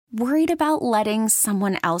Worried about letting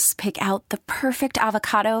someone else pick out the perfect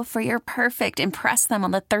avocado for your perfect impress them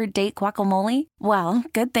on the third date guacamole? Well,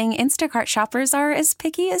 good thing Instacart shoppers are as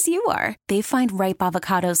picky as you are. They find ripe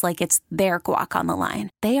avocados like it's their guac on the line.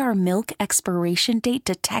 They are milk expiration date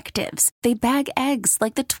detectives. They bag eggs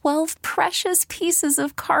like the 12 precious pieces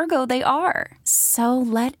of cargo they are. So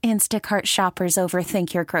let Instacart shoppers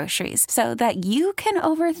overthink your groceries so that you can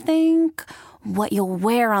overthink what you'll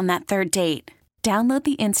wear on that third date. Download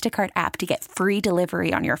the Instacart app to get free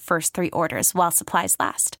delivery on your first 3 orders while supplies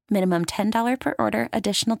last. Minimum $10 per order.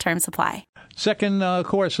 Additional terms apply. Second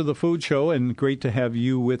course of the food show, and great to have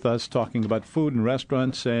you with us talking about food and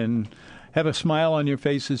restaurants, and have a smile on your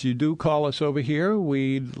face as you do. Call us over here.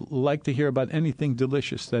 We'd like to hear about anything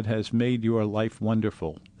delicious that has made your life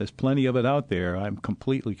wonderful. There's plenty of it out there. I'm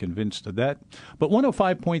completely convinced of that. But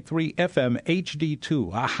 105.3 FM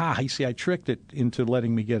HD2. Aha, I see I tricked it into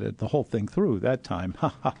letting me get the whole thing through that time.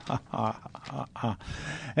 Ha, ha, ha, ha, ha, ha.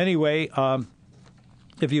 Anyway,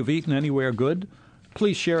 if you've eaten anywhere good,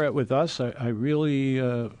 please share it with us. I really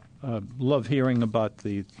love hearing about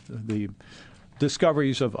the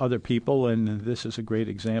discoveries of other people, and this is a great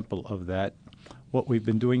example of that. What we've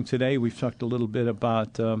been doing today, we've talked a little bit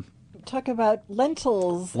about... talk about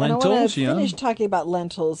lentils. Lentils, and I want to yeah. finish talking about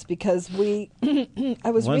lentils because I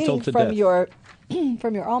was Lentil reading to from death. your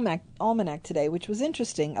from your almanac today, which was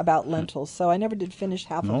interesting about lentils, so I never did finish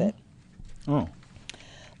half of it. Oh.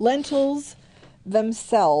 Lentils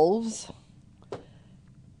themselves...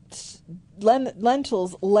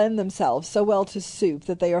 Lentils lend themselves so well to soup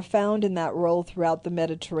that they are found in that role throughout the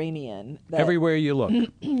Mediterranean. Everywhere you look.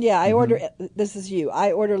 Yeah, I order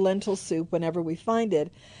lentil soup whenever we find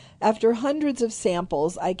it. After hundreds of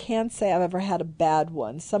samples, I can't say I've ever had a bad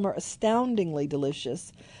one. Some are astoundingly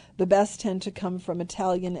delicious. The best tend to come from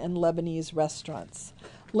Italian and Lebanese restaurants.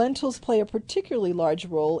 Lentils play a particularly large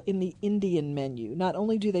role in the Indian menu. Not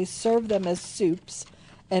only do they serve them as soups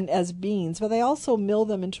and as beans, but they also mill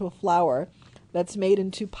them into a flour that's made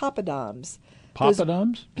into papadums.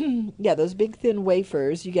 Papadums? Yeah, those big thin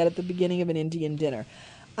wafers you get at the beginning of an Indian dinner.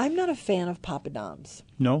 I'm not a fan of papadums.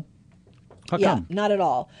 No? How Yeah, come? not at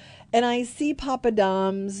all. And I see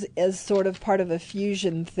papadums as sort of part of a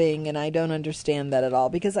fusion thing, and I don't understand that at all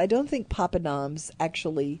because I don't think papadums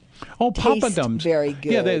actually taste papadums. very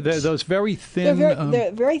good. Yeah, they're those very thin. They're very thin, but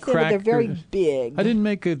they're very crackers. big. I didn't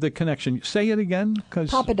make the connection. Say it again,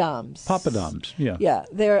 Papadums. Papadums. Yeah. Yeah,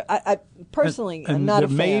 they're. I personally, I'm not a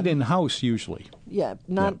fan. They're made in house usually. Yeah,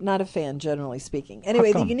 not a fan, generally speaking.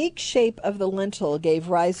 Anyway, the unique shape of the lentil gave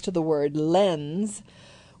rise to the word lens,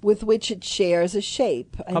 with which it shares a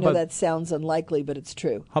shape. I know that sounds unlikely, but it's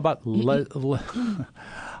true. How about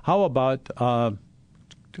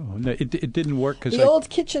it didn't work because the old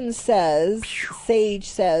kitchen sage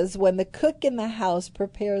says, when the cook in the house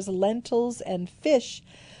prepares lentils and fish,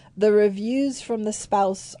 the reviews from the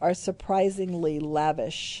spouse are surprisingly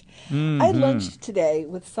lavish. Mm-hmm. I lunched today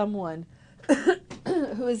with someone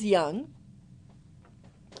who is young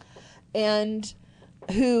and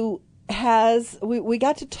who we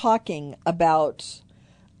got to talking about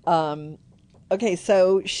okay,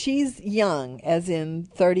 so she's young, as in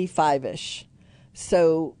 35-ish.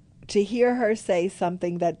 So to hear her say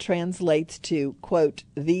something that translates to, quote,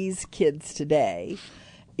 these kids today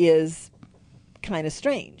is kind of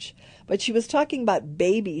strange. But she was talking about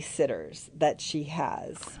babysitters that she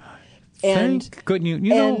has. Thank goodness.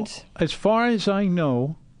 You know, as far as I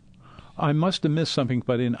know, I must have missed something,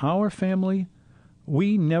 but in our family,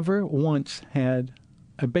 we never once had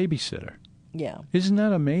a babysitter. Yeah. Isn't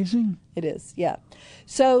that amazing? It is, yeah.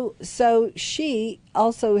 So she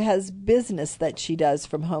also has business that she does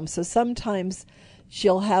from home. So sometimes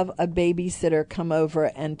she'll have a babysitter come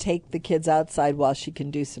over and take the kids outside while she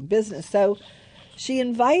can do some business. So she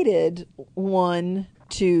invited one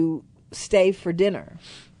to stay for dinner.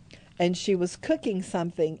 And she was cooking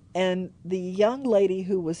something. And the young lady,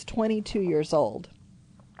 who was 22 years old,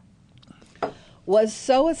 was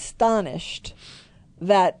so astonished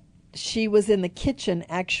that she was in the kitchen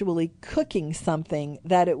actually cooking something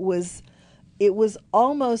that it was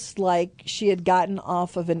almost like she had gotten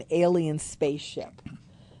off of an alien spaceship.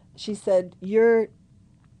 She said, "You're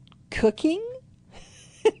cooking?"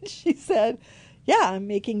 She said, "Yeah, I'm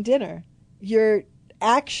making dinner." "You're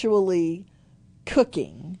actually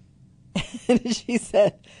cooking?" And she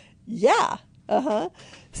said, "Yeah,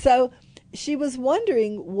 So she was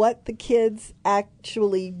wondering what the kids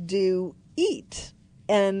actually do eat.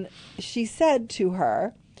 And she said to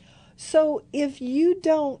her, "So if you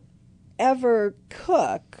don't ever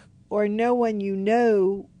cook, or no one you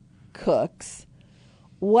know cooks,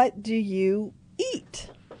 what do you eat?"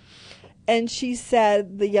 And she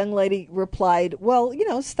said, the young lady replied, well,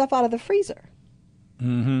 stuff out of the freezer.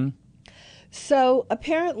 Mm-hmm. So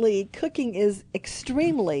apparently cooking is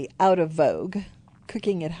extremely out of vogue,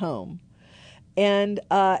 cooking at home. And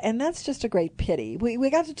that's just a great pity. We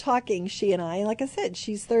got to talking, she and I, and like I said,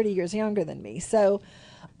 she's 30 years younger than me. So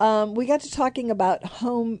we got to talking about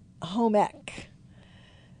home ec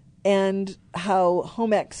and how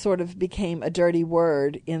home ec sort of became a dirty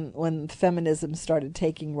word when feminism started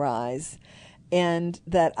taking rise, and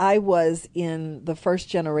that I was in the first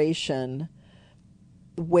generation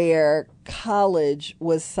where college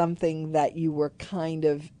was something that you were kind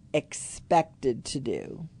of expected to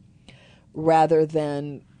do rather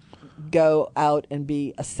than go out and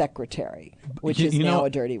be a secretary, which is now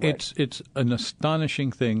a dirty word. It's an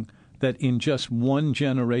astonishing thing that in just one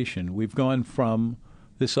generation we've gone from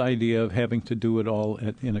this idea of having to do it all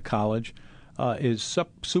in a college is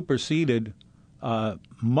superseded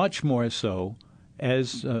much more so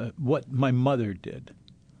as what my mother did.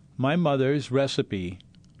 My mother's recipe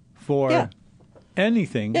for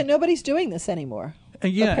anything. Yeah, nobody's doing this anymore.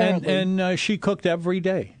 And she cooked every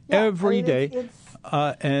day. Every day.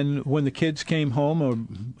 And when the kids came home,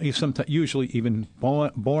 or sometimes, usually even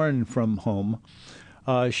born from home,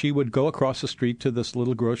 she would go across the street to this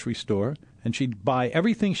little grocery store, and she'd buy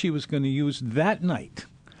everything she was going to use that night.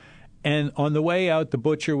 And on the way out, the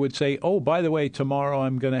butcher would say, "Oh, by the way, tomorrow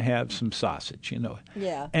I'm going to have some sausage."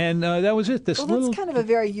 Yeah. And that was it. That's kind of a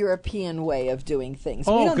very European way of doing things.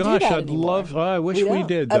 Oh we don't gosh, do that I'd anymore. love. I wish we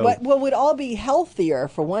did. Though. Well, we'd all be healthier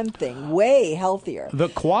for one thing, way healthier. The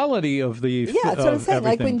quality of the that's what I'm saying. Everything.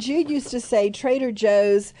 Like when Jude used to say Trader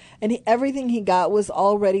Joe's, and everything he got was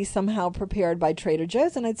already somehow prepared by Trader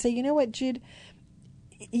Joe's, and I'd say, you know what, Jude?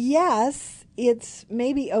 Yes. It's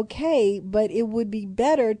maybe okay, but it would be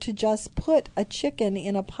better to just put a chicken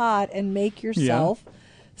in a pot and make yourself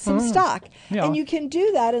some stock. Yeah. And you can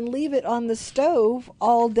do that and leave it on the stove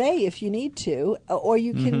all day if you need to, or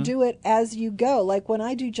you can do it as you go. Like when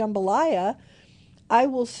I do jambalaya, I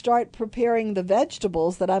will start preparing the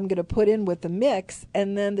vegetables that I'm going to put in with the mix,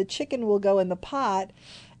 and then the chicken will go in the pot,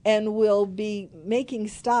 and we'll be making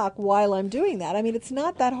stock while I'm doing that. I mean, it's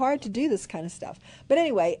not that hard to do this kind of stuff. But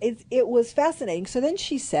anyway, it was fascinating. So then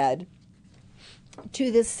she said to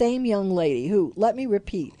this same young lady, who, let me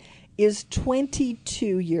repeat, is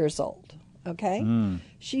 22 years old, okay?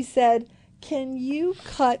 She said, can you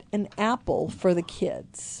cut an apple for the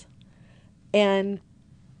kids? And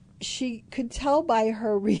she could tell by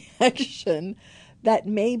her reaction that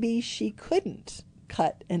maybe she couldn't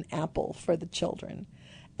cut an apple for the children.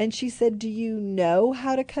 And she said, do you know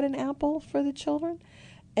how to cut an apple for the children?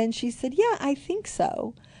 And she said, yeah, I think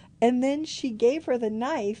so. And then she gave her the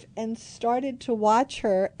knife and started to watch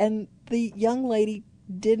her, and the young lady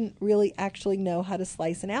didn't really actually know how to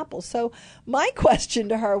slice an apple. So my question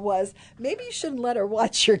to her was, maybe you shouldn't let her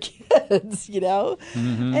watch your kids,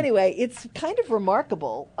 Anyway, it's kind of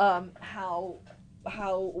remarkable how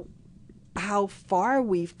far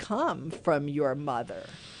we've come from your mother.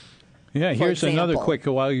 Yeah, here's another quick,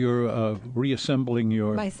 while you're reassembling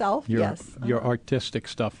your artistic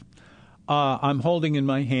stuff. I'm holding in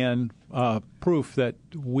my hand proof that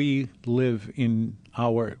we live in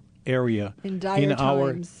our area, in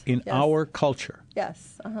times. Our culture.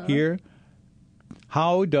 Yes. Here,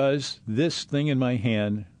 how does this thing in my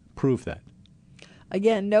hand prove that?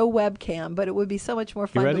 Again, no webcam, but it would be so much more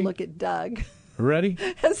fun to look at Doug. Ready?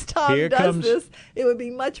 As Tom Here does comes. This, it would be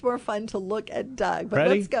much more fun to look at Doug. But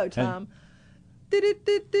Ready? Let's go, Tom.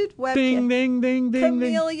 Webcam. Ding, ding, ding, ding,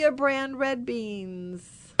 Camellia ding. brand red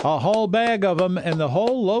beans. A whole bag of them, and the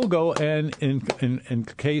whole logo. And in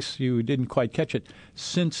case you didn't quite catch it,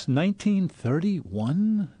 since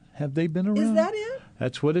 1931 have they been around? Is that it?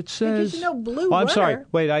 That's what it says. Because Blue I'm Runner. sorry.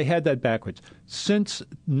 Wait, I had that backwards. Since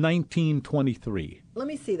 1923. Let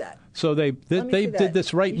me see that. So they did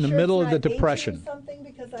this right in the middle of the Depression. Something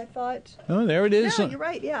because I thought. Oh, there it is. No, you're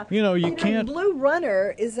right. Yeah. You can't. Blue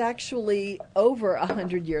Runner is actually over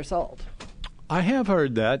 100 years old. I have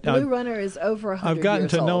heard that. Blue Runner is over 100 years old. I've gotten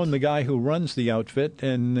to know the guy who runs the outfit,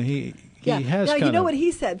 and he has. Now you know what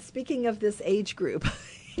he said. Speaking of this age group.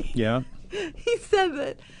 Yeah. He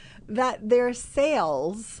said that their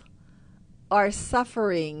sales are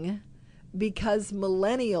suffering because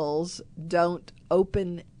millennials don't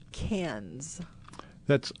open cans.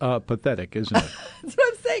 That's pathetic, isn't it? That's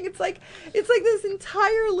what I'm saying. It's like this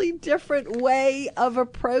entirely different way of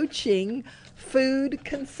approaching food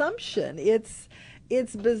consumption.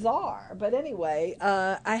 It's bizarre. But anyway,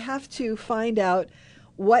 I have to find out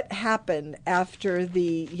what happened after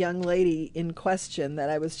the young lady in question that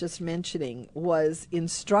I was just mentioning was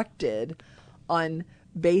instructed on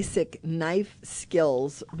basic knife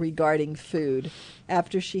skills regarding food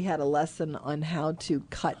after she had a lesson on how to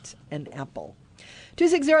cut an apple.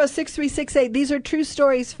 260-6368. These are true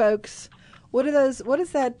stories, folks. What are those? What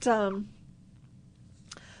is that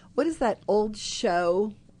old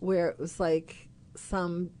show where it was like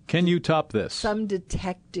some... Can you top this? Some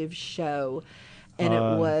detective show, and it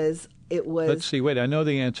was... Let's see. Wait, I know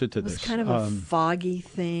the answer to this. It was kind of a foggy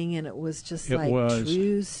thing, and it was just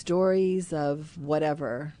true stories of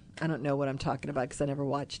whatever. I don't know what I'm talking about because I never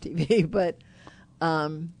watched TV, but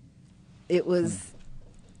it was...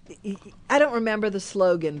 I don't remember the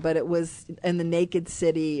slogan, but it was in the Naked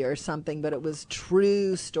City or something, but it was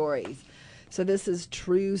true stories. So this is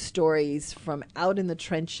true stories from out in the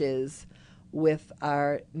trenches with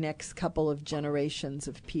our next couple of generations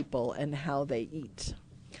of people and how they eat.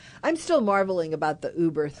 I'm still marveling about the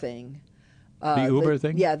Uber thing. The Uber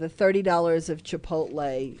thing? Yeah, the $30 of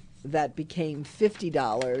Chipotle that became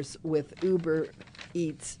 $50 with Uber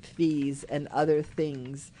Eats fees and other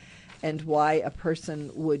things, and why a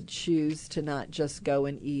person would choose to not just go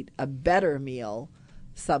and eat a better meal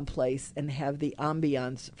someplace and have the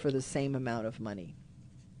ambiance for the same amount of money.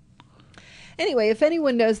 Anyway, if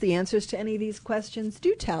anyone knows the answers to any of these questions,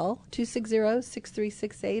 do tell.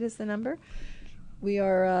 260-6368 is the number. We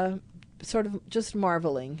are sort of just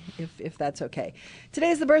marveling, if that's okay.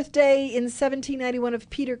 Today is the birthday in 1791 of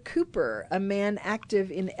Peter Cooper, a man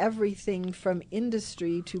active in everything from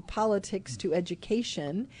industry to politics to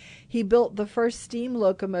education. He built the first steam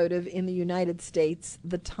locomotive in the United States,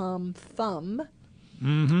 the Tom Thumb.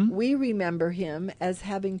 Mm-hmm. We remember him as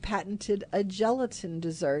having patented a gelatin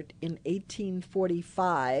dessert in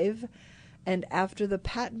 1845, and after the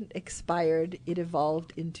patent expired, it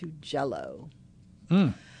evolved into Jell-O.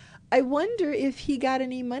 I wonder if he got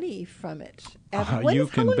any money from it. How long does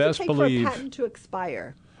it take for a patent to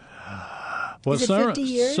expire? Well, is it 50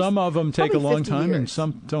 years? Some of them take Probably a long time, years. and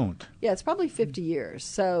some don't. Yeah, it's probably 50 years.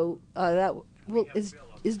 So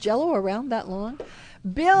is Jell-O around that long?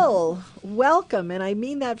 Bill, welcome, and I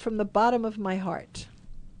mean that from the bottom of my heart.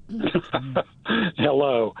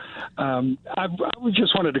 Hello. I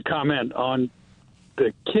just wanted to comment on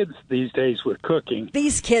the kids these days with cooking.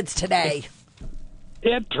 These kids today.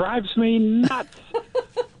 It drives me nuts.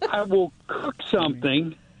 I will cook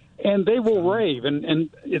something, and they will rave, and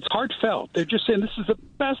it's heartfelt. They're just saying, this is the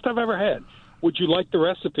best I've ever had. Would you like the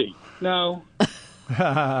recipe? No.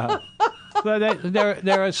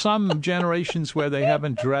 There are some generations where they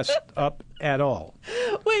haven't dressed up at all.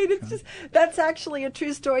 Wait, that's actually a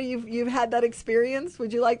true story. You've had that experience?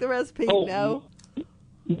 Would you like the recipe? Oh, no?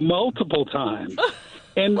 Multiple times.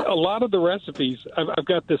 And a lot of the recipes, I've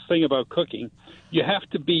got this thing about cooking. You have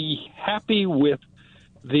to be happy with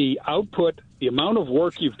the output, the amount of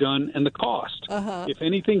work you've done, and the cost. If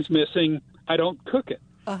anything's missing, I don't cook it.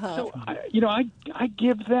 So, I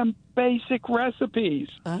give them basic recipes.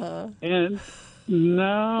 And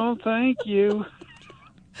no, thank you.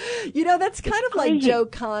 That's kind of like Joe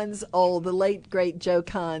Kahn's the late, great Joe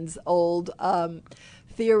Kahn's old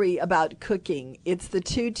theory about cooking. It's the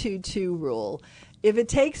 2-2-2 rule. If it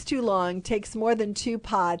takes too long, takes more than 2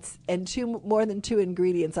 pots, and more than 2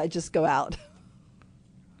 ingredients, I just go out.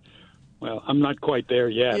 Well, I'm not quite there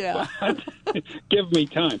yet. Yeah. But give me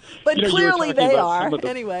time. But clearly they are.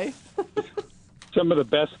 Anyway. Some of the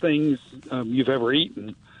best things you've ever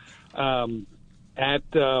eaten at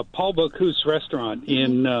Paul Bocuse restaurant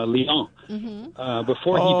in Lyon.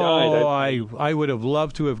 Before he died. I would have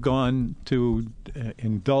loved to have gone to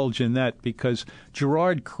indulge in that, because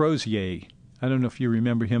Gerard Crozier, I don't know if you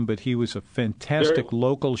remember him, but he was a fantastic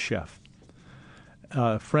local chef,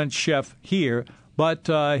 French chef here. But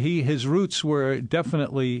his roots were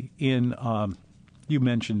definitely in, you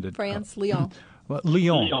mentioned it. France, Lyon.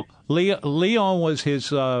 Lyon. Lyon was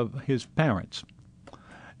his parents.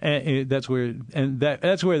 And that's where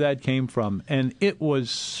that came from, and it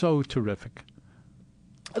was so terrific.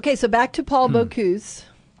 Okay, so back to Paul Bocuse.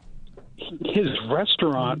 His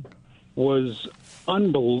restaurant was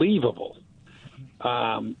unbelievable.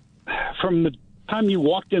 From the time you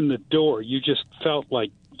walked in the door, you just felt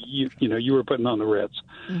like you were putting on the Ritz.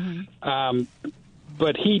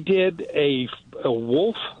 But he did a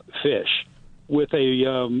wolf fish with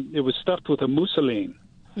it was stuffed with a mousseline,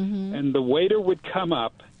 and the waiter would come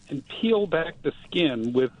up and peel back the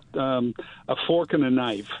skin with a fork and a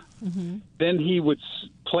knife. Then he would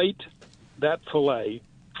plate that fillet,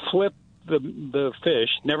 flip the fish,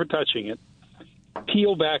 never touching it,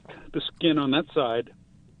 peel back the skin on that side,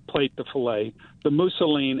 plate the fillet, the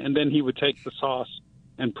mousseline, and then he would take the sauce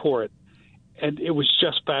and pour it. And it was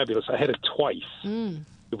just fabulous. I had it twice.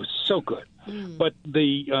 It was so good. But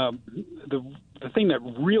the the thing that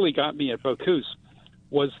really got me at Bocuse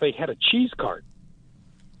was they had a cheese cart.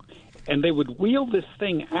 And they would wheel this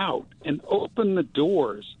thing out and open the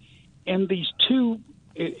doors, and these two,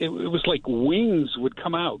 it was like wings would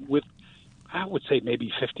come out with, I would say,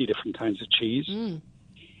 maybe 50 different kinds of cheese. And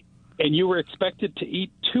you were expected to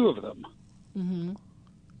eat 2 of them.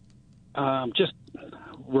 Just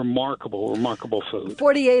remarkable food.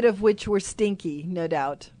 48 of which were stinky, no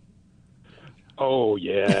doubt. Oh,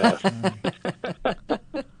 yeah.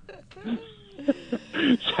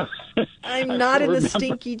 I'm not in the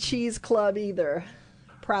stinky cheese club either,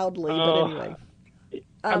 proudly, but anyway.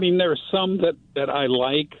 I mean, there are some that I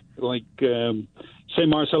like Saint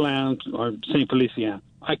Marcelin or Saint Felicien.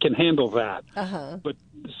 I can handle that. But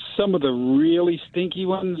some of the really stinky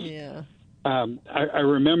ones, I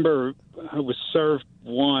remember I was served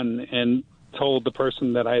one and told the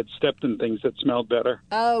person that I had stepped in things that smelled better.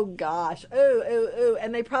 Oh, gosh. Ooh.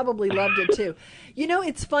 And they probably loved it, too. You know,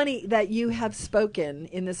 it's funny that you have spoken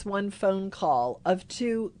in this one phone call of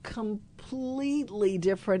 2 completely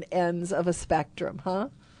different ends of a spectrum, huh?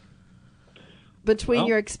 Between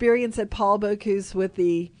your experience at Paul Bocuse with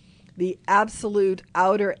the absolute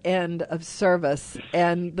outer end of service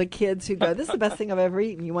and the kids who go, this is the best thing I've ever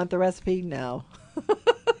eaten. You want the recipe? No.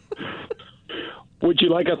 Would you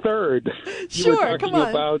like a third? Sure, you were talking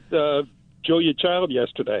about Julia Child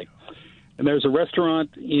yesterday. And there's a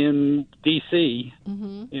restaurant in D.C.,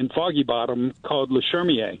 in Foggy Bottom, called Le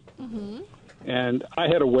Charmier. And I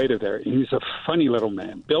had a waiter there. He was a funny little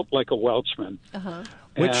man, built like a Welshman.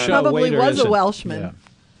 Which probably was a Welshman.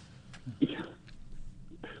 Yeah.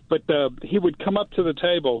 But he would come up to the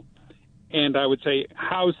table, and I would say,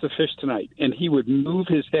 how's the fish tonight? And he would move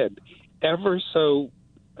his head ever so,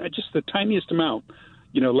 just the tiniest amount,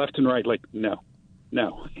 left and right, like, no.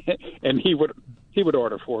 And he would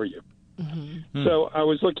order for you. So I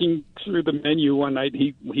was looking through the menu one night.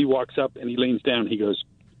 He walks up, and he leans down. He goes,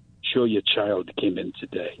 Julia Child came in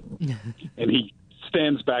today. And he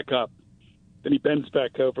stands back up. Then he bends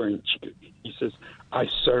back over, and he says, I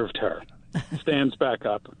served her. Stands back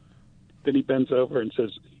up. Then he bends over and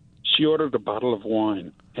says, she ordered a bottle of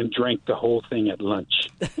wine and drank the whole thing at lunch.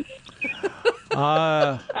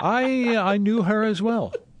 I knew her as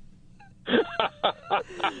well.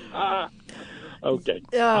 Okay.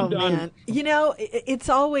 Oh, man. It's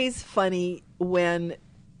always funny when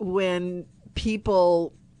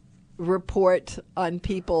people report on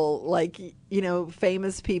people, like,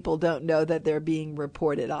 famous people don't know that they're being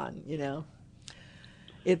reported on,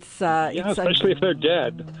 It's especially if they're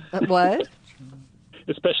dead. What?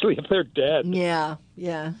 Especially if they're dead. Yeah.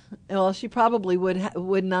 Well, she probably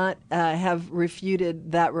would not have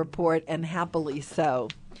refuted that report, and happily so.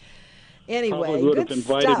 Anyway, probably would have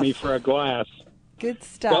invited stuff. me for a glass. Good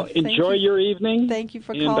stuff. Well, enjoy your evening. Thank you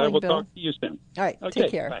for and calling, I will Bill. talk to you soon. All right, okay,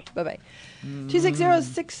 take care. Bye-bye.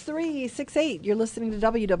 260-6368. You're listening to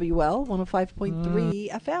WWL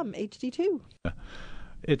 105.3 FM HD2.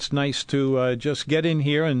 It's nice to just get in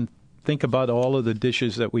here and think about all of the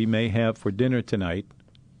dishes that we may have for dinner tonight.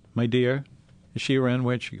 My dear, is she around?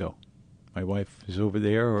 Where'd she go? My wife is over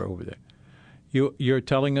there or over there? You're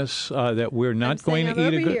telling us that we're not going to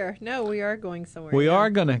eat a good... here. No, we are going somewhere. We are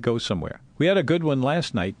going to go somewhere. We had a good one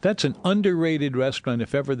last night. That's an underrated restaurant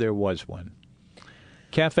if ever there was one.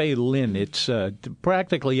 Cafe Lynn. It's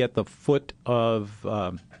practically at the foot of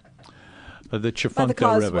the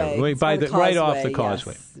Chifunka River, right off the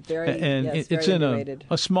causeway. It's in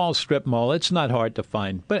a small strip mall. It's not hard to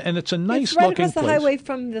find, and it's a nice looking place. It's right across the highway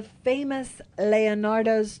from the famous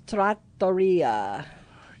Leonardo's Trattoria.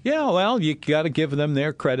 Yeah, well, you got to give them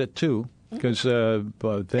their credit too, because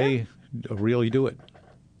they really do it.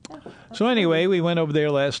 So anyway, we went over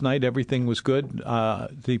there last night. Everything was good.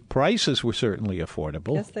 The prices were certainly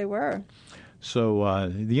affordable. Yes, they were. So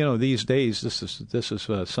these days, this is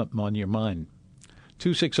something on your mind.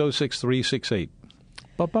 260-6368.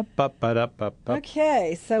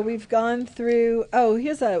 Okay, so we've gone through. Oh,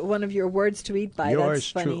 here's one of your words to eat by.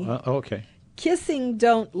 Yours, that's funny. True. Okay. Kissing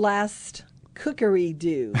don't last. Cookery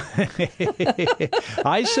do.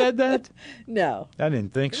 I said that? No. I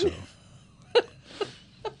didn't think so.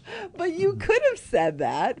 But you could have said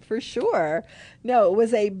that, for sure. No, it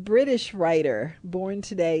was a British writer born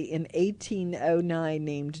today in 1809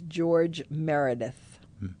 named George Meredith.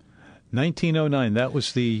 1909, that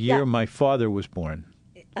was the year my father was born.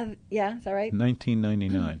 Yeah, is that right?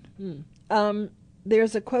 1999.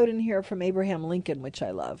 There's a quote in here from Abraham Lincoln, which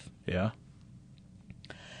I love. Yeah.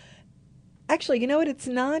 Actually, you know what? It's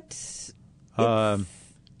not. It's not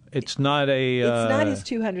It's not his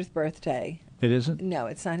 200th birthday. It isn't? No,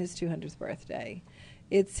 it's not his 200th birthday.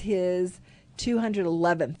 It's his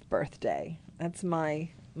 211th birthday. That's my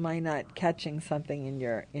not catching something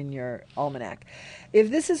in your almanac.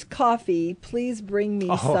 If this is coffee, please bring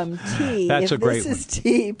me some tea. That's if a great this is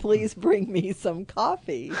tea, please bring me some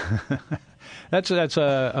coffee. That's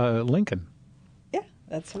Lincoln. Yeah,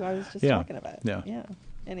 that's what I was just talking about. Yeah.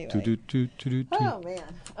 Anyway. Oh, man.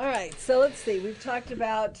 All right. So let's see. We've talked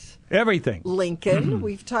about everything. Lincoln.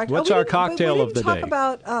 We've talked. What's our cocktail of the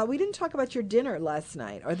day? We didn't talk about your dinner last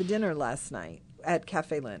night, or the dinner last night at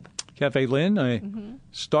Cafe Lynn. Cafe Lynn. I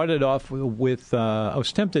started off with. I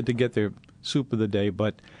was tempted to get their soup of the day,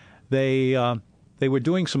 but they were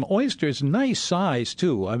doing some oysters, nice size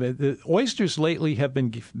too. I mean, the oysters lately have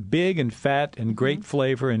been big and fat and great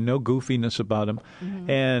flavor and no goofiness about them.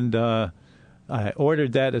 And I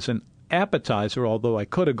ordered that as an appetizer, although I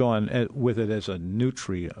could have gone with it as a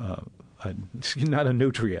nutria. Not a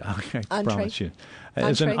nutria, I promise you.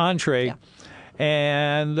 As an entree. Yeah.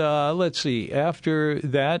 And let's see. After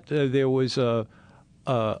that, there was a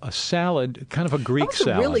salad, kind of a Greek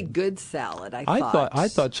salad. A really good salad. I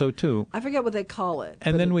thought so too. I forget what they call it.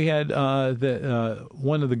 And then we had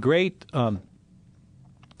one of the great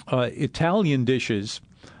Italian dishes,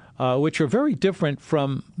 which are very different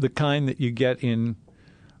from the kind that you get in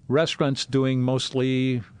restaurants doing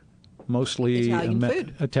mostly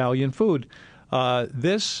Italian food.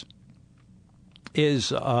 This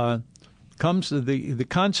is. The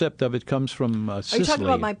concept of it comes from Sicily. Are you talking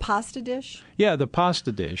about my pasta dish? Yeah, the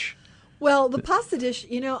pasta dish. Well, the pasta dish,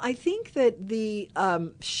 I think that the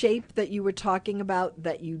shape that you were talking about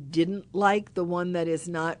that you didn't like, the one that is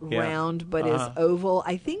not round but is oval,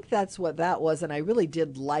 I think that's what that was, and I really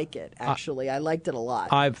did like it. Actually, I liked it a lot.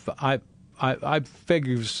 I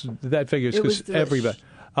figures because everybody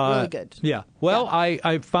really good. Yeah. Well, yeah.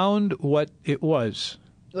 I found what it was.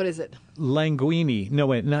 What is it? Linguine. No,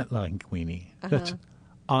 wait, not linguine. That's.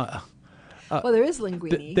 Well, there is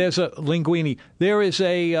linguine. There's a linguine. There is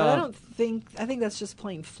a. But I think that's just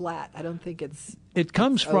plain flat. I don't think it's. It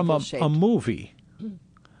comes from a movie,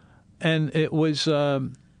 and it was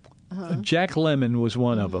Jack Lemmon was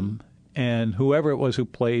one of them, and whoever it was who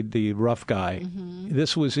played the rough guy.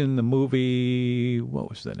 This was in the movie. What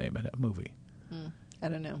was the name of that movie? I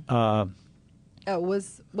don't know.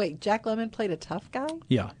 Jack Lemmon played a tough guy?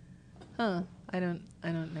 Yeah. Huh. I don't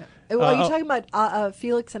know. Are you talking about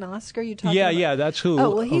Felix and Oscar? Yeah, that's who.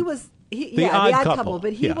 Oh, well, he was the Odd Couple,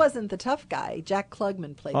 but he wasn't the tough guy. Jack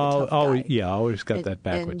Klugman played the tough guy. Oh, yeah, I always got that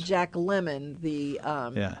backwards. And Jack Lemmon, the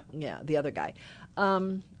other guy.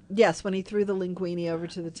 Yes, when he threw the linguine over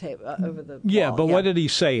to the table, over the wall. But what did he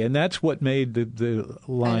say? And that's what made the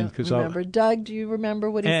line. I don't remember. Doug, do you remember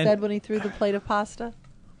what he said when he threw the plate of pasta?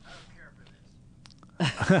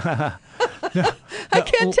 I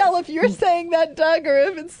can't tell if you're saying that, Doug, or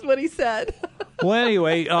if it's what he said. Well,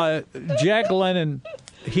 anyway, Jack Lemmon,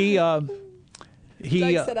 he Doug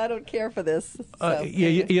said, "I don't care for this." So,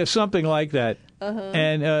 yeah, something like that.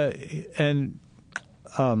 And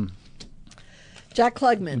Jack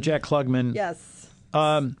Klugman. Jack Klugman. Yes.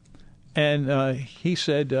 And he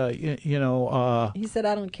said, he said,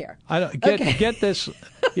 "I don't care." I don't get this.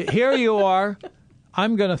 Here you are.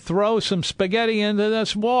 I'm going to throw some spaghetti into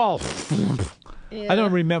this wall. I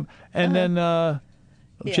don't remember. And then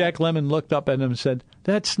Jack Lemmon looked up at him and said,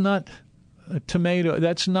 "That's not tomato.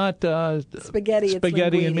 That's not spaghetti.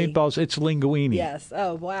 Spaghetti and meatballs. It's linguine." Yes.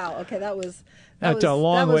 Oh, wow. Okay, that's a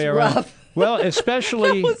long way around. Rough. Well,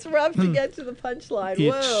 especially that was rough to get to the punchline.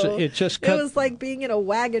 Whoa! It was like being in a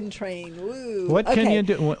wagon train. Woo! What can you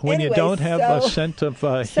do when you don't have a scent of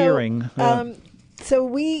hearing? So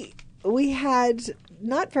we had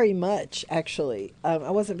not very much, actually. I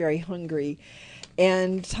wasn't very hungry.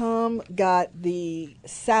 And Tom got the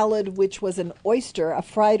salad, which was a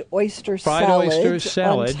fried oyster salad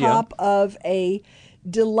on top of a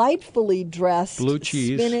delightfully dressed blue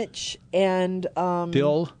cheese, spinach and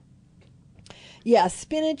dill. Yeah,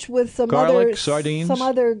 spinach with some garlic, sardines, some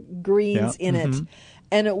other greens in it.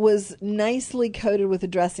 And it was nicely coated with a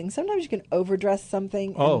dressing. Sometimes you can overdress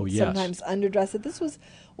something and sometimes underdress it. This was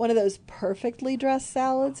one of those perfectly dressed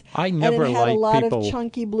salads. I never liked people... And it had a lot of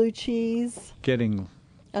chunky blue cheese. Getting...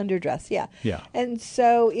 Underdressed, yeah. Yeah. And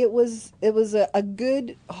so it was a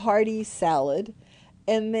good, hearty salad.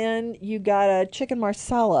 And then you got a chicken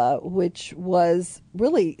marsala, which was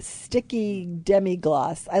really sticky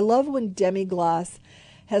demi-glace. I love when demi-glace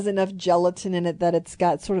has enough gelatin in it that it's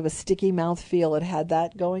got sort of a sticky mouthfeel. It had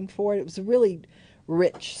that going for it. It was a really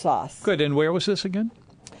rich sauce. Good. And where was this again?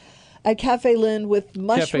 At Cafe Lynn with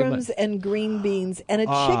mushrooms Lynn. and green beans and a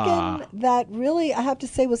chicken that really, I have to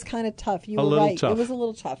say, was kind of tough. You were right. Tough. It was a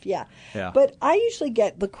little tough, yeah. Yeah. But I usually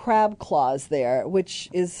get the crab claws there, which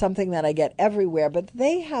is something that I get everywhere. But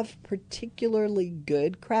they have particularly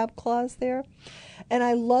good crab claws there. And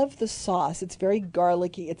I love the sauce. It's very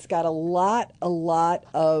garlicky. It's got a lot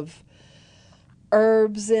of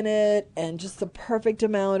herbs in it and just the perfect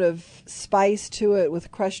amount of spice to it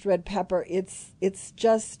with crushed red pepper. It's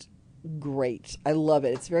just great. I love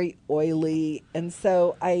it. It's very oily, and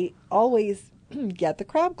so I always get the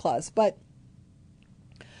crab claws. But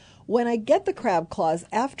when I get the crab claws,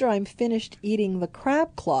 after I'm finished eating the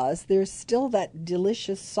crab claws, there's still that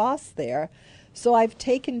delicious sauce there. So I've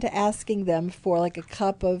taken to asking them for like a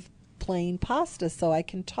cup of plain pasta so I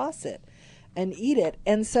can toss it and eat it.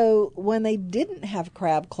 And so when they didn't have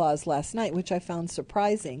crab claws last night, which I found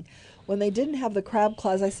surprising, when they didn't have the crab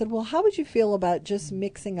claws, I said, well, how would you feel about just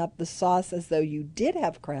mixing up the sauce as though you did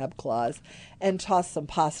have crab claws and toss some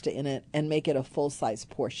pasta in it and make it a full-size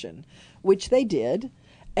portion, which they did.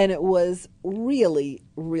 And it was really,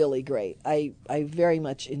 really great. I very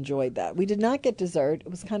much enjoyed that. We did not get dessert. It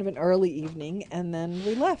was kind of an early evening, and then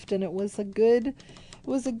we left, and it was a good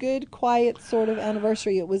quiet sort of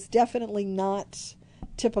anniversary. It was definitely not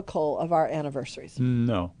typical of our anniversaries.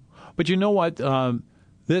 No. But you know what?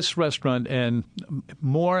 This restaurant and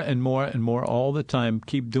more all the time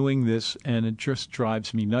keep doing this, and it just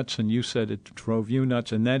drives me nuts. And you said it drove you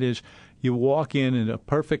nuts, and that is you walk in a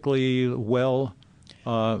perfectly well...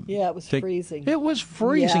 it was freezing. It was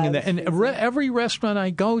freezing in there. And freezing. every restaurant I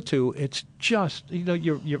go to, it's just,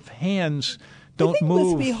 your hands... don't I think move. It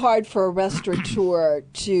must be hard for a restaurateur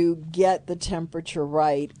to get the temperature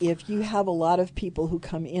right if you have a lot of people who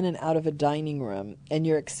come in and out of a dining room and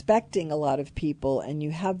you're expecting a lot of people and you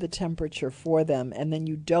have the temperature for them and then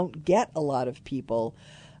you don't get a lot of people.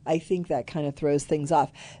 I think that kind of throws things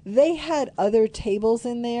off. They had other tables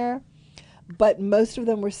in there, but most of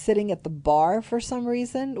them were sitting at the bar for some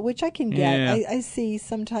reason, which I can get. Yeah. I see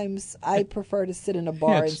sometimes I prefer to sit in a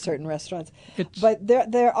bar in certain restaurants. It's- But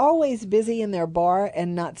they're always busy in their bar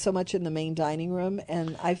and not so much in the main dining room,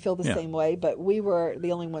 and I feel the same way. But we were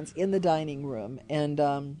the only ones in the dining room, and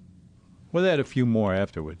Well, they had a few more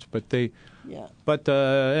afterwards, but they... yeah. But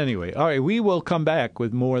anyway, all right, we will come back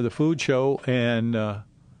with more of the food show, and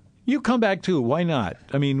you come back too. Why not?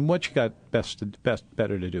 I mean, what you got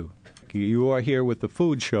better to do? You are here with the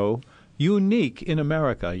food show, unique in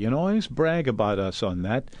America. I always brag about us on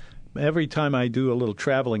that. Every time I do a little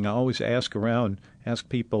traveling, I always ask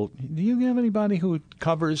people, do you have anybody who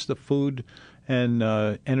covers the food and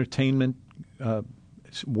entertainment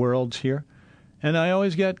worlds here? And I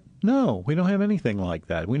always get, no, we don't have anything like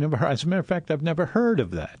that. As a matter of fact, I've never heard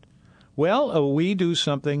of that. Well, we do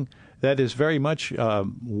something that is very much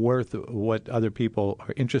worth what other people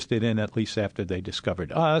are interested in, at least after they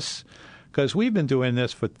discovered us, because we've been doing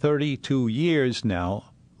this for 32 years now,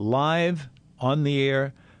 live, on the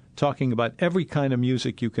air, talking about every kind of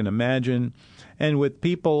music you can imagine, and with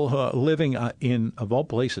people living in, of all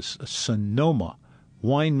places, Sonoma,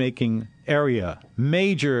 winemaking area,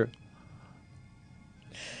 major...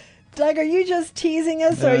 Doug, are you just teasing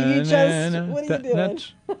us, or are you just... what are you doing?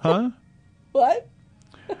 Huh? What?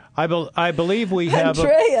 I believe we have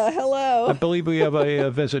Andrea, hello. I believe we have a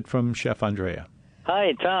visit from Chef Andrea.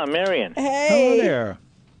 Hi, Tom, Marion. Hey. Hello there.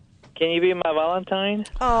 Can you be my Valentine?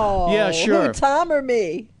 Oh, Yeah, sure. Who, Tom or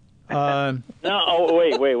me? No,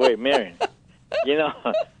 wait, Marion.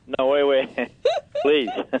 No, wait. Please.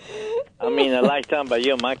 I mean, I like Tom, but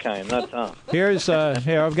you're my kind, not Tom. Here,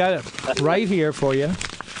 I've got it right here for you.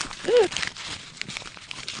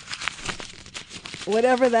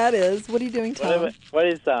 Whatever that is. What are you doing, Tom? What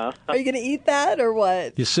is that? Are you going to eat that or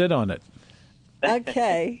what? You sit on it.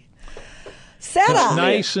 Okay. Sarah.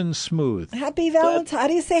 Nice and smooth. Happy Valentine. How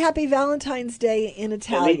do you say Happy Valentine's Day in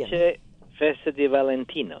Italian? Felice Festa di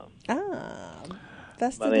Valentino.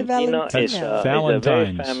 Festa di Valentino Valentino. is a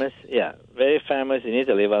Valentine's. very famous in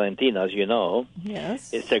Italy, Valentino, as you know.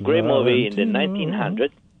 Yes. It's a great movie in the Valentino.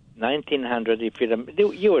 1900. If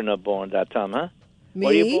you were not born that time, huh? Me?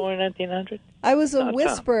 Were you born in 1900? I was a Tom.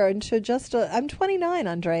 whisperer until I'm 29,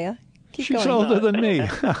 Andrea. Keep She's going. older than me.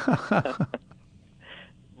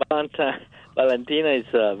 Valentina is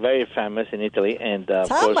very famous in Italy, and of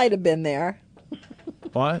Tom course, might have been there.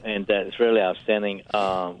 What? and it's really outstanding,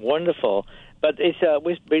 wonderful. But it's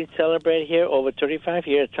we've been celebrating here over 35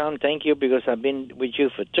 years. Tom, thank you, because I've been with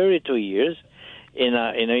you for 32 years in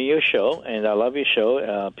your show, and I love your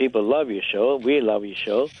show. People love your show. We love your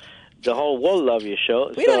show. The whole world love your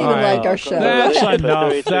show. We don't even like our show. That's enough.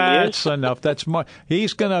 32 That's years. enough. That's more.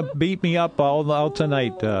 He's gonna beat me up all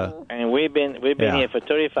tonight. And we've been Yeah. here for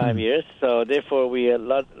 35 years, so therefore we have a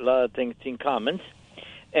lot of things in common.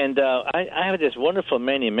 And I have this wonderful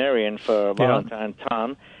menu, Marion, for Valentine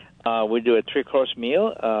Tom. We do a 3-course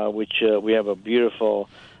meal, which we have a beautiful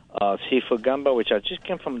seafood gumbo, which I just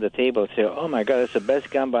came from the table and say, oh my God, that's the best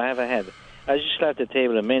gumbo I ever had. I just left the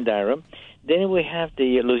table in the main dining room. Then we have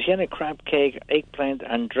the Louisiana crab cake eggplant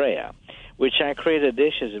Andrea, which I created a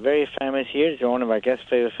dish. It's very famous here. It's one of our guest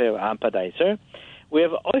favorite appetizer. We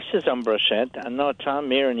have oysters en brochette. I know, Tom,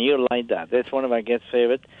 Miriam, you like that. That's one of our guest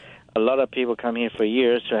favorite. A lot of people come here for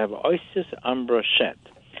years to have oysters en brochette.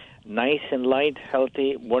 Nice and light,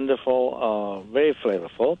 healthy, wonderful, very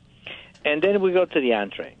flavorful. And then we go to the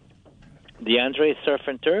entree. The entree is surf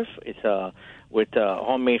and turf. It's with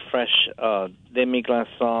homemade fresh demi-glace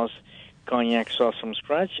sauce, cognac sauce from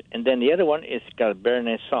scratch, and then the other one is got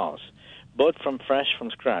béarnaise sauce, both from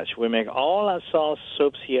scratch. We make all our sauce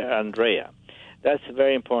soups here at Andrea. That's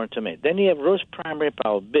very important to me. Then you have roast prime rib,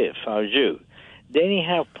 our beef, our jus. Then you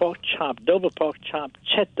have pork chop, double pork chop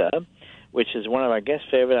cheddar, which is one of our guest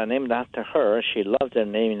favorites. I named after her. She loved the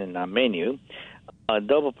name in our menu.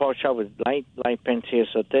 Double pork chop with light pincer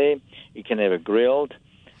saute. You can have it grilled.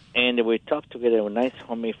 And we top together with nice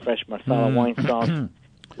homemade fresh masala wine sauce.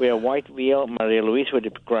 We have white veal, Maria Louise with the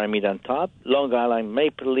ground meat on top, Long Island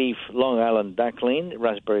maple leaf, Long Island duckling,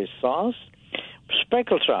 raspberry sauce,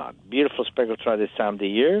 speckled trout, beautiful speckled trout this time of the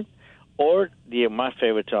year, or my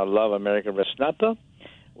favorite trout, I love American red snapper.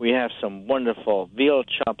 We have some wonderful veal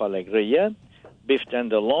chop a la grilla, beef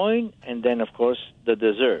tenderloin, and then, of course, the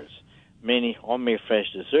desserts. Many homemade fresh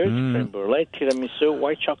desserts, creme brulee, tiramisu,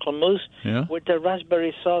 white chocolate mousse with the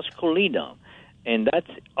raspberry sauce coulis. And that's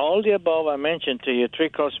all the above I mentioned to you,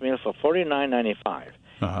 3-course meal for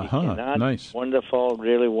 $49.95. Nice. Wonderful,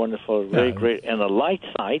 really wonderful, very great, and a light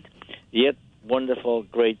side, yet wonderful,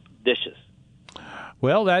 great dishes.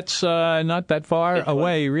 Well, that's not that far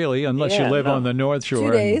away, really, unless you live on the North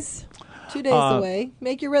Shore. 2 days. 2 days away.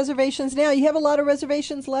 Make your reservations now. You have a lot of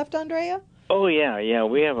reservations left, Andrea? Oh, yeah.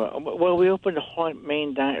 We have we opened the whole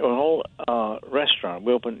restaurant.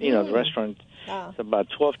 We opened, the restaurant. It's about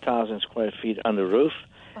 12,000 square feet on the roof.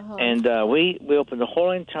 And we opened the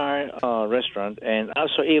whole entire restaurant. And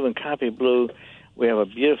also even Copy Blue, we have a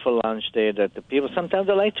beautiful lounge there that the people, sometimes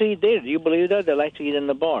they like to eat there. Do you believe that? They like to eat in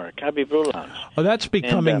the bar, Copy Blue Lounge. Oh, that's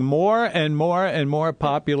becoming more and more and more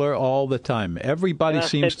popular all the time. Everybody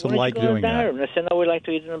seems to like doing that. They said, no, we like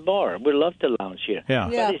to eat in the bar. We love the lounge here. Yeah.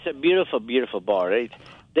 But it's a beautiful, beautiful bar.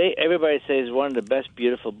 Everybody says it's one of the best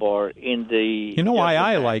beautiful bar in the... You know why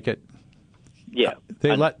I like it? Yeah.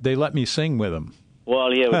 They let me sing with them.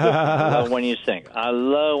 Well, yeah, I love when you sing.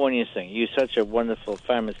 You're such a wonderful,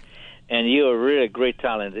 famous, and you're a really great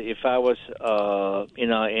talent. If I was, in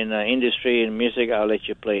the industry in music, I'll let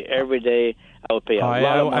you play every day. I would pay a lot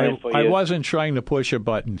of money for you. I wasn't trying to push a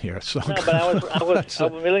button here. So. No, but I was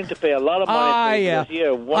willing to pay a lot of money for you because you're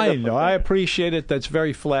a wonderful I know. I appreciate it. That's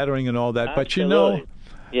very flattering and all that. Absolutely.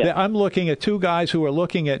 But I'm looking at two guys who are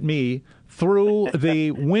looking at me through the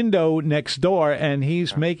window next door, and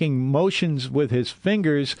he's making motions with his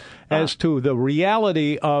fingers as to the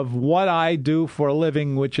reality of what I do for a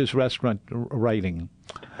living, which is restaurant writing.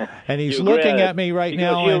 And he's looking at me right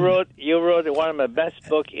now. You wrote one of my best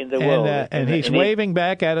books in the world. And he's waving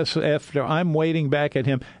back at us after I'm waving back at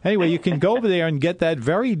him. Anyway, you can go over there and get that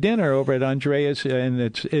very dinner over at Andrea's, and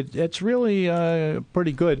it's really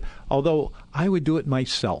pretty good. Although I would do it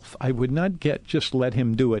myself. I would not just let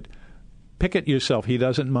him do it. Pick it yourself. He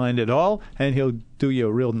doesn't mind at all, and he'll do you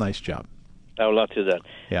a real nice job. I would love to do that.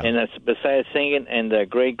 Yeah. And that's besides singing and a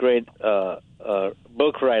great book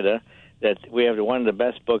writer, that we have one of the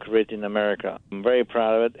best books written in America. I'm very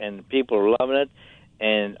proud of it, and people are loving it.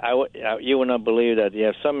 And you will not believe that you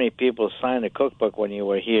have so many people sign a cookbook when you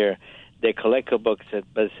were here. They collect cookbooks,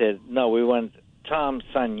 but said, no, we want Tom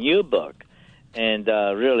sign your book. And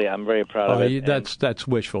really, I'm very proud of it. That's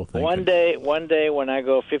wishful thinking. One day, when I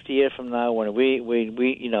go 50 years from now, when we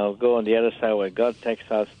go on the other side where God takes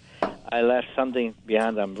us, I left something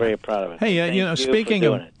behind. I'm very proud of it. Hey, speaking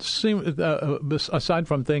of aside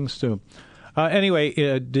from things too.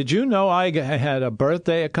 Anyway, did you know I had a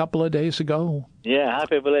birthday a couple of days ago? Yeah,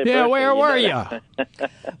 happy belated birthday. Yeah, where were you?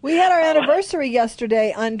 We had our anniversary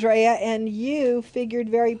yesterday, Andrea, and you figured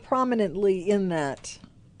very prominently in that.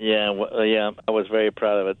 Yeah, I was very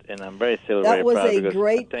proud of it, and I'm very proud. That was a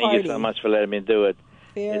great party. party. Thank you so much for letting me do it.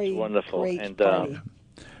 Very it's wonderful. Great and party.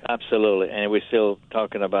 Absolutely, and we're still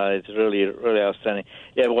talking about it. It's really, really outstanding.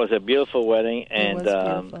 Yeah, it was a beautiful wedding, and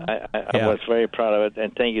I was very proud of it.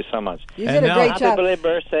 And thank you so much. You did a great job. Happy belated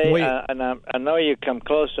birthday, and I know you come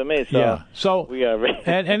close to me, so we are.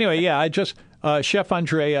 And anyway, I just Chef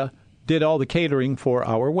Andrea did all the catering for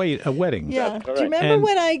our wedding. Yeah. Do you remember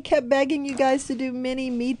when I kept begging you guys to do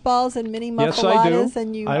mini meatballs and mini muffaladas? Yes, I do.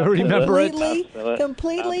 And you I remember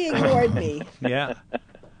completely ignored me. Yeah.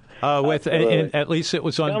 At least it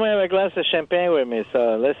was on. Come have a glass of champagne with me,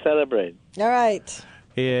 so let's celebrate. All right.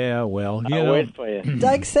 Yeah, well, I'll wait for you.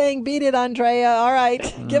 Doug's saying, beat it, Andrea. All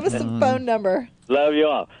right. Give us the phone number. Love you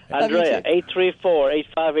all. Andrea,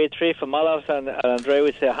 834-8583 from all of us. And Andrea,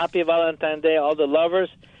 we say Happy Valentine's Day, all the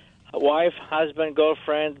lovers, wife, husband,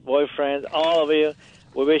 girlfriend, boyfriend, all of you.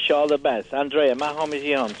 We wish you all the best. Andrea, my home is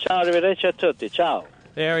your home. Ciao, arrivederci a tutti. Ciao.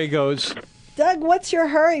 There he goes. Doug, what's your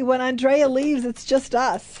hurry? When Andrea leaves, it's just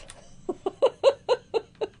us.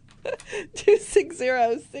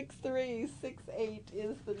 260-6368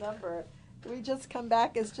 is the number. We just come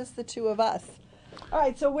back as just the two of us. All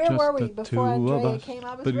right, so where were we before Andrea came?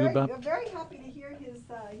 I was very happy to hear his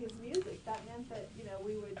music. That meant that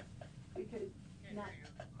we could not.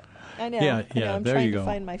 I know. Yeah. I'm there trying you to go.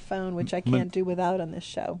 find my phone, which I can't do without on this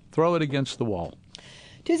show. Throw it against the wall.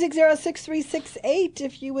 260-6368.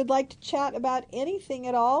 If you would like to chat about anything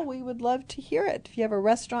at all, we would love to hear it. If you have a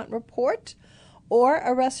restaurant report or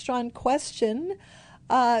a restaurant question,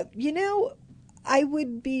 I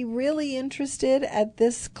would be really interested at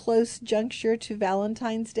this close juncture to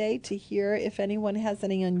Valentine's Day to hear if anyone has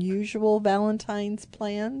any unusual Valentine's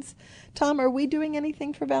plans. Tom, are we doing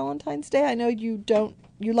anything for Valentine's Day? I know you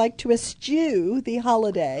like to eschew the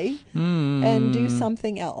holiday and do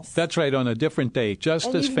something else. That's right, on a different day, just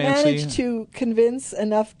and as you've fancy. Managed to convince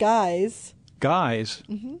enough guys. Guys?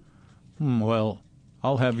 Well,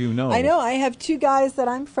 I'll have you know. I know. I have two guys that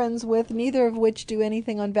I'm friends with, neither of which do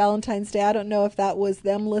anything on Valentine's Day. I don't know if that was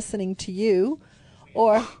them listening to you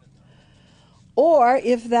or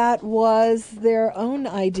if that was their own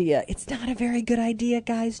idea. It's not a very good idea,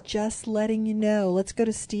 guys, just letting you know. Let's go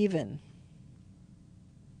to Stephen.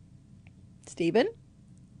 Stephen?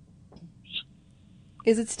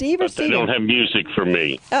 Is it Steve or Stephen? They don't have music for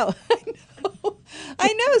me. Oh,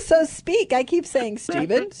 I know. So speak. I keep saying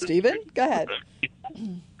Stephen. Stephen, go ahead.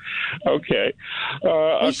 Okay.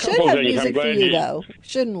 We should have music for you, though,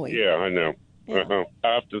 shouldn't we? Yeah, I know. Yeah.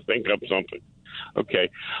 I have to think up something. Okay.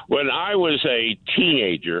 When I was a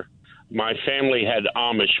teenager, my family had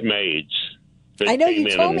Amish maids. I know you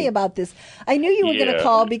told me about this. I knew you were going to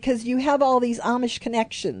call because you have all these Amish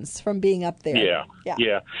connections from being up there.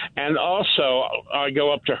 Yeah. And also, I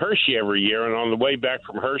go up to Hershey every year, and on the way back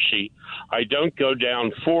from Hershey, I don't go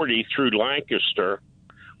down 40 through Lancaster,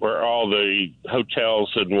 where all the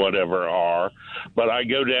hotels and whatever are, but I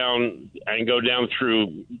go down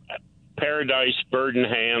through Paradise, Bird in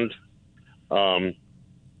Hand,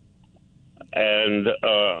 and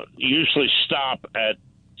usually stop at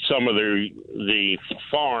some of the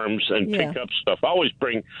farms and pick up stuff. I always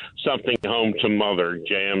bring something home to Mother,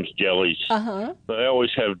 jams, jellies. I always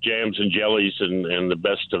have jams and jellies and the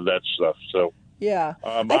best of that stuff. So yeah,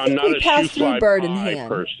 I think I'm not we passed through Bird in Hand.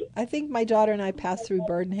 Person. I think my daughter and I passed through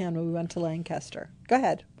Bird in Hand when we went to Lancaster. Go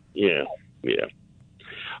ahead. Yeah.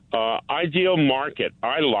 Ideal Market,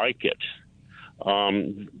 I like it. I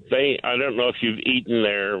don't know if you've eaten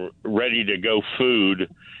their ready-to-go food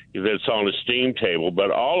that's on a steam table,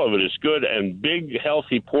 but all of it is good and big,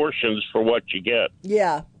 healthy portions for what you get.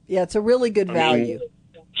 Yeah, it's a really good value.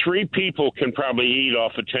 3 people can probably eat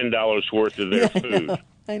off of $10 worth of their food.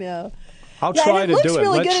 I know. I'll try to do it.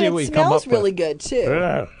 Really Let's good, see and what it we come up smells really with. good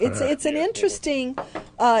too. It's an interesting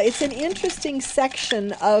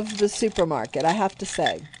section of the supermarket, I have to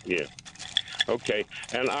say. Yeah. Okay.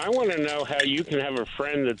 And I want to know how you can have a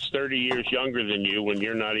friend that's 30 years younger than you when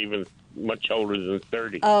you're not even much older than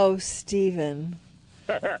 30. Oh, Stephen.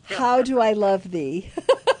 How do I love thee?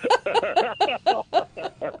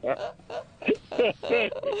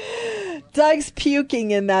 Doug's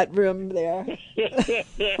puking in that room there.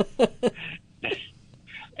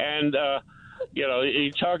 And,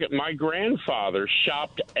 you talk. My grandfather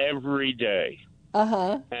shopped every day.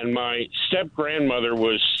 And my step-grandmother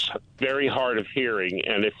was very hard of hearing,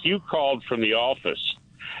 and if you called from the office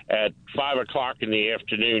at 5 o'clock in the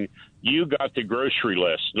afternoon, you got the grocery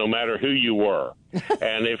list, no matter who you were.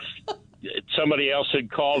 And if somebody else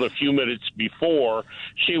had called a few minutes before,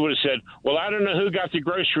 she would have said, well, I don't know who got the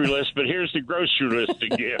grocery list, but here's the grocery list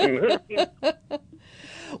again.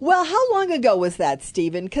 Well, how long ago was that,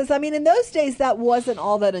 Stephen? Because, in those days, that wasn't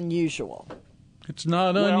all that unusual. It's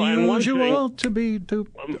not unusual to be...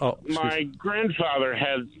 my grandfather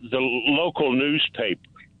had the local newspaper.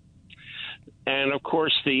 And, of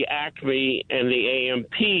course, the Acme and the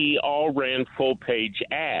AMP all ran full-page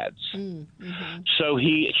ads. Mm-hmm. So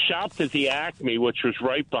he shopped at the Acme, which was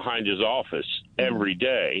right behind his office, every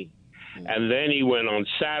day. And then he went on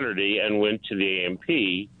Saturday and went to the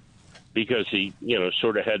AMP because he,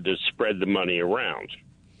 sort of had to spread the money around.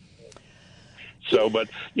 So, but,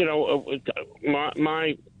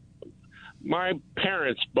 my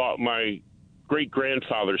parents bought my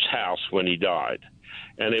great-grandfather's house when he died.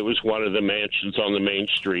 And it was one of the mansions on the main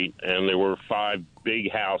street, and there were 5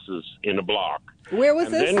 big houses in a block. Where was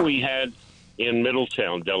this? And then we had in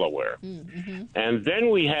Middletown, Delaware. Mm-hmm. And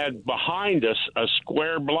then we had behind us a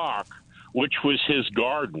square block, which was his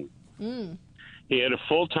garden. Mm. He had a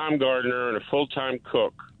full-time gardener and a full-time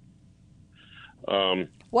cook.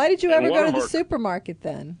 Why did you ever go to the supermarket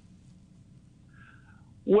then?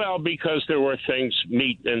 Well, because there were things,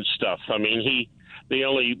 meat and stuff. I mean, the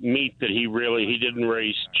only meat that he didn't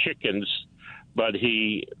raise chickens, but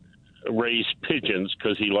he raised pigeons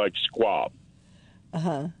because he liked squab.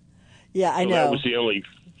 Uh-huh. Yeah, I know. That was the only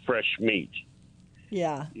fresh meat.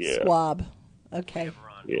 Yeah. Squab. Okay.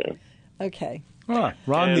 Yeah. Okay. Ron,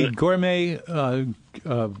 the gourmet... well,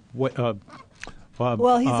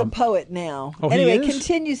 he's a poet now. Oh, anyway,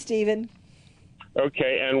 continue, Stephen.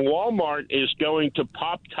 Okay, and Walmart is going to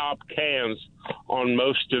pop-top cans on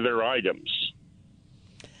most of their items.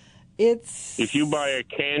 If you buy a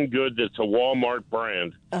canned good that's a Walmart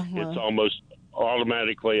brand, it's almost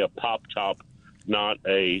automatically a pop-top, not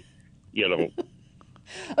a,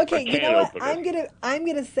 Okay, you know what? Opener. I'm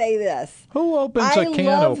gonna say this. Who opens a can opener?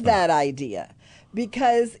 I love that idea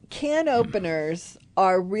because can openers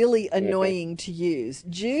are really annoying to use.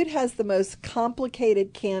 Jude has the most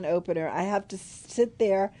complicated can opener. I have to sit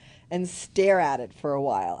there and stare at it for a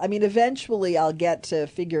while. I mean, eventually I'll get to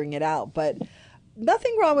figuring it out, but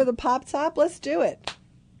nothing wrong with a pop top. Let's do it.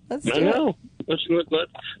 Let's do it.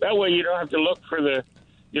 That way you don't have to look for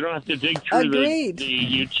you don't have to dig through the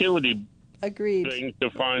utility thing to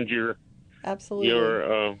find your Who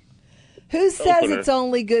says it's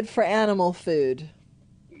only good for animal food?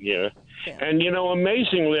 Yeah. And,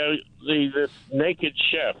 amazingly, the Naked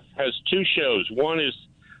Chef has 2 shows. One is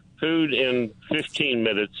food in 15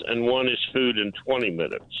 minutes, and one is food in 20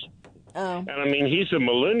 minutes. Oh. And, I mean, he's a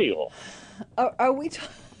millennial. Are we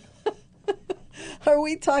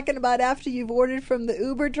talking about after you've ordered from the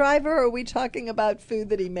Uber driver, or are we talking about food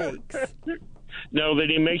that he makes? No, that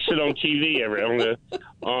he makes it on TV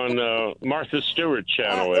on Martha Stewart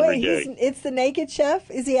channel every day. It's the Naked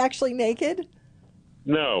Chef? Is he actually naked?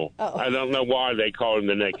 No, I don't know why they call him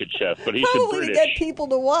the Naked Chef, but he's probably British. to get people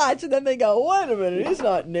to watch, and then they go, "Wait a minute, he's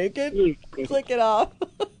not naked." Click it off.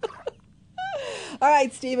 All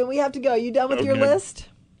right, Stephen, we have to go. You done with your list?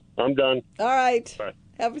 I'm done. All right. Bye.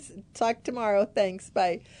 Talk tomorrow. Thanks.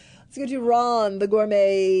 Bye. Let's go to Ron, the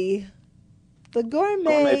gourmet. The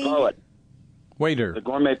gourmet poet. Waiter. The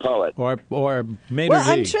gourmet poet. Or maitre d'. Well,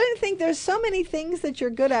 I'm trying to think. There's so many things that you're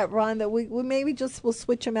good at, Ron, that we maybe we'll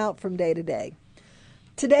switch them out from day to day.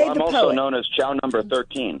 Today, I'm the also poet. known as Chow number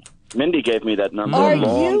 13. Mindy gave me that number Are a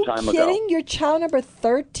long time ago. Are you kidding? You're Chow number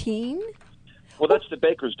 13? Well, that's the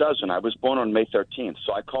baker's dozen. I was born on May 13th,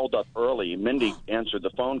 so I called up early. Mindy answered the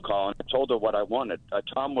phone call, and I told her what I wanted.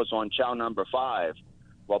 Tom was on Chow number 5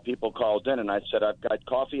 while people called in, and I said, I've got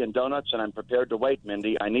coffee and donuts, and I'm prepared to wait,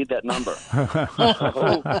 Mindy. I need that number.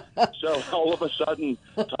 So all of a sudden,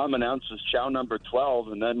 Tom announces Chow number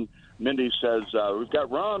 12, and then Mindy says, we've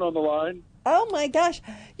got Ron on the line. Oh, my gosh.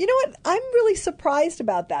 You know what? I'm really surprised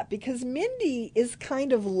about that because Mindy is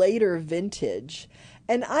kind of later vintage.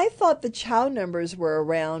 And I thought the Chow numbers were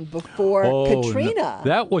around before Katrina. No.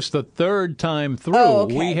 That was the third time through. Oh,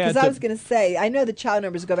 okay. Because I was going to say, I know the Chow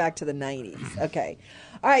numbers go back to the 90s. Okay.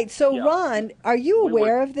 All right. So, yeah. Ron, are you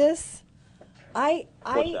aware of this? What's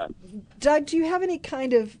that? Doug, do you have any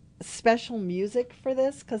kind of special music for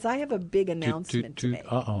this? Because I have a big announcement to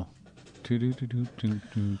make. Uh-oh.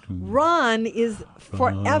 Ron is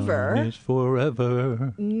forever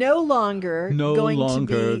no longer going to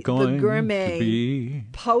be the gourmet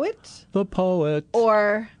poet, the poet,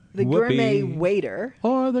 or the gourmet waiter,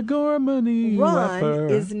 or the gourmet Ron rapper.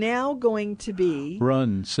 Is now going to be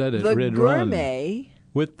the gourmet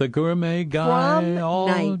with the gourmet guy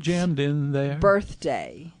all jammed in there.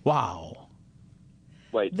 Birthday. Wow.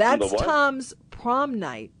 Wait, that's Tom's prom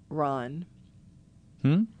night, Ron.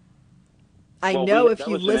 I know if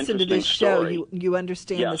you listen to this show, you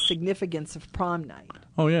understand the significance of prom night.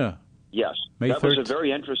 Oh, yeah. Yes. May that 13th. was a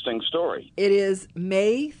very interesting story. It is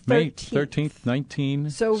May 13th. May 13th,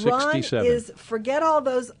 1967. So Ron is, forget all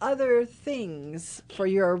those other things for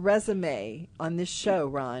your resume on this show,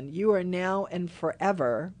 Ron. You are now and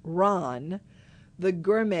forever Ron, the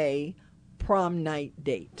gourmet prom night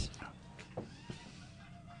date.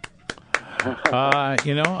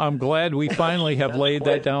 I'm glad we finally have laid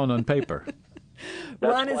that down on paper.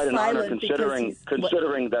 That's Ron is quite an honor silent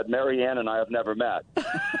considering that Mary Ann and I have never met.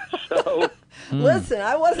 So, listen,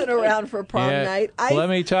 I wasn't around for prom night. Let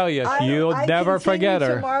me tell you, you'll never forget her. I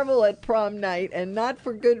continue to marvel at prom night, and not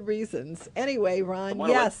for good reasons. Anyway, Ron,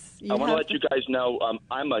 yes. I want to let you guys know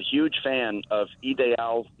I'm a huge fan of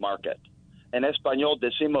Ideal Market. In Espanol,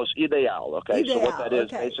 decimos ideal, okay? Ideal, so what that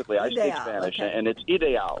is, okay. basically, I speak Spanish, and it's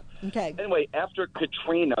ideal. Okay. Anyway, after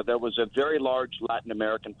Katrina, there was a very large Latin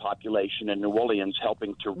American population in New Orleans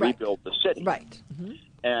helping to rebuild the city. Right. Mm-hmm.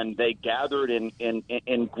 And they gathered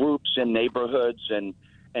in groups in neighborhoods, and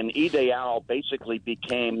Ideal basically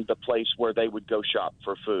became the place where they would go shop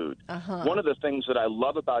for food. Uh-huh. One of the things that I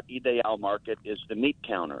love about Ideal Market is the meat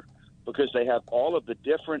counter, because they have all of the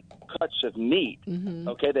different cuts of meat. Mm-hmm.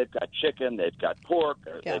 Okay, they've got chicken, they've got pork,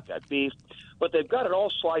 they've got beef, but they've got it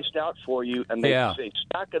all sliced out for you, and they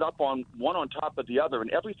stack it up on one on top of the other, and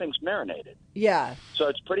everything's marinated. Yeah. So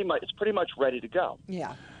it's pretty much ready to go.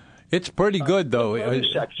 Yeah. It's pretty good, though.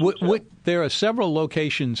 There are several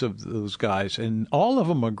locations of those guys, and all of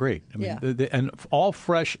them are great. I mean, and all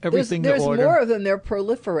fresh, everything there's to order. There's more of them. They're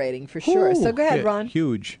proliferating, for sure. So go ahead, Ron.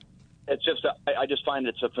 Huge. It's just I just find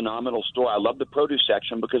it's a phenomenal store. I love the produce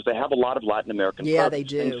section because they have a lot of Latin American produce, they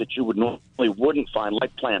do. things that you would normally wouldn't find,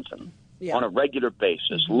 like plantain on a regular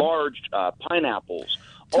basis, large pineapples,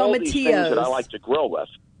 all these things that I like to grill with.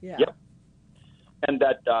 Yeah. Yep. And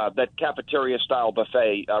that cafeteria style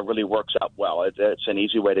buffet really works out well. It's an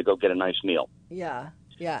easy way to go get a nice meal. Yeah.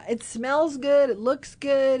 Yeah, it smells good. It looks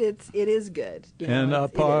good. It is good. And a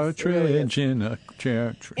partridge in a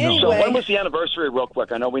chair. Anyway. So when was the anniversary? Real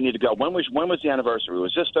quick, I know we need to go. When was the anniversary?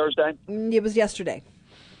 Was this Thursday? It was yesterday.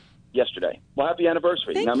 Yesterday. Well, happy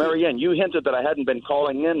anniversary. Thank now, Mary Ann, you hinted that I hadn't been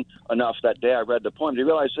calling in enough that day I read the poem. Do you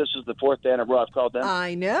realize this is the fourth day in a row I've called in?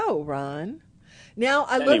 I know, Ron. Now,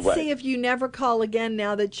 let's see if you never call again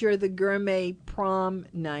now that you're the gourmet prom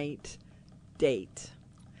night date.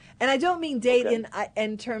 And I don't mean date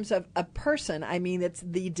in terms of a person. I mean it's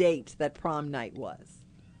the date that prom night was.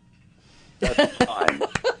 That's fine.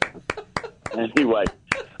 Anyway,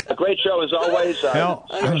 a great show as always.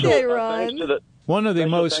 Okay, Ron. One of the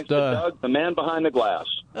most... Thanks to Doug, the man behind the glass.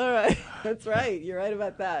 All right. That's right. You're right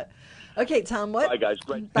about that. Okay, Tom, what? Bye, guys.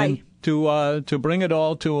 Great. Bye. And to bring it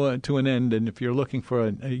all to an end, and if you're looking for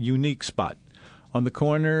a unique spot, on the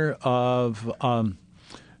corner of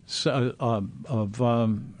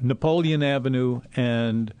Napoleon Avenue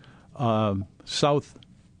and South...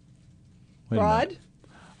 Broad?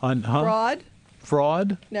 Broad?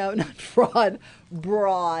 Fraud? No, not Fraud.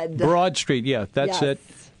 Broad. Broad Street, yeah, that's it.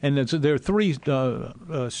 And there are three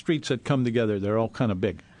streets that come together. They're all kind of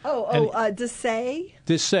big. Desailles?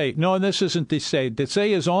 Desailles. No, this isn't Desailles.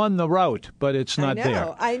 Desailles is on the route, but it's not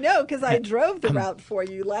there. I know, because I drove the route for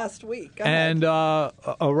you last week. And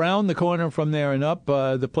around the corner from there and up,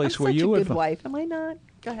 the place where you I'm such a good wife, am I not?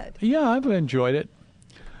 Go ahead. Yeah, I've enjoyed it.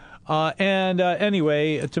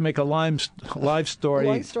 Anyway, to make a live story,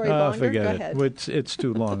 long story longer? forget Go it. ahead. It's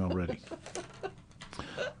too long already.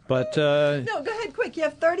 But no, go ahead, quick. You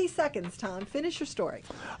have 30 seconds, Tom. Finish your story.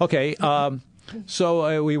 Okay.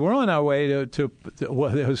 So we were on our way to well,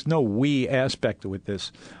 there was no we aspect with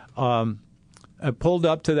this. I pulled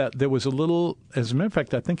up to that. There was a little, as a matter of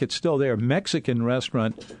fact, I think it's still there, Mexican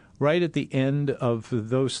restaurant right at the end of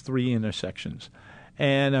those three intersections.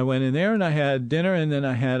 And I went in there and I had dinner, and then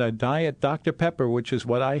I had a Diet Dr. Pepper, which is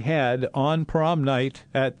what I had on prom night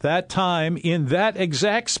at that time in that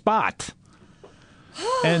exact spot.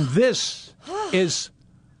 And this is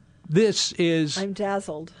I'm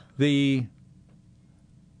dazzled. The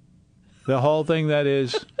whole thing that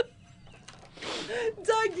is.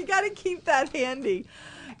 Doug, you got to keep that handy.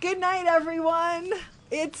 Good night, everyone.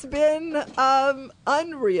 It's been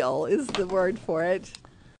unreal is the word for it.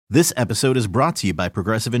 This episode is brought to you by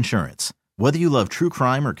Progressive Insurance. Whether you love true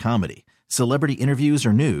crime or comedy, celebrity interviews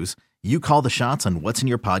or news, you call the shots on what's in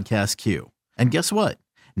your podcast queue. And guess what?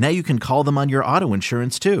 Now you can call them on your auto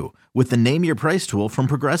insurance too with the Name Your Price tool from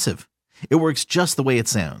Progressive. It works just the way it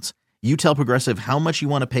sounds. You tell Progressive how much you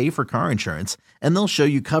want to pay for car insurance, and they'll show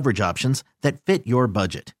you coverage options that fit your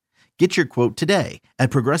budget. Get your quote today at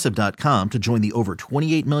Progressive.com to join the over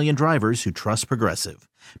 28 million drivers who trust Progressive.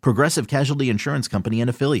 Progressive Casualty Insurance Company and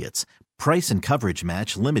Affiliates. Price and coverage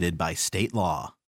match limited by state law.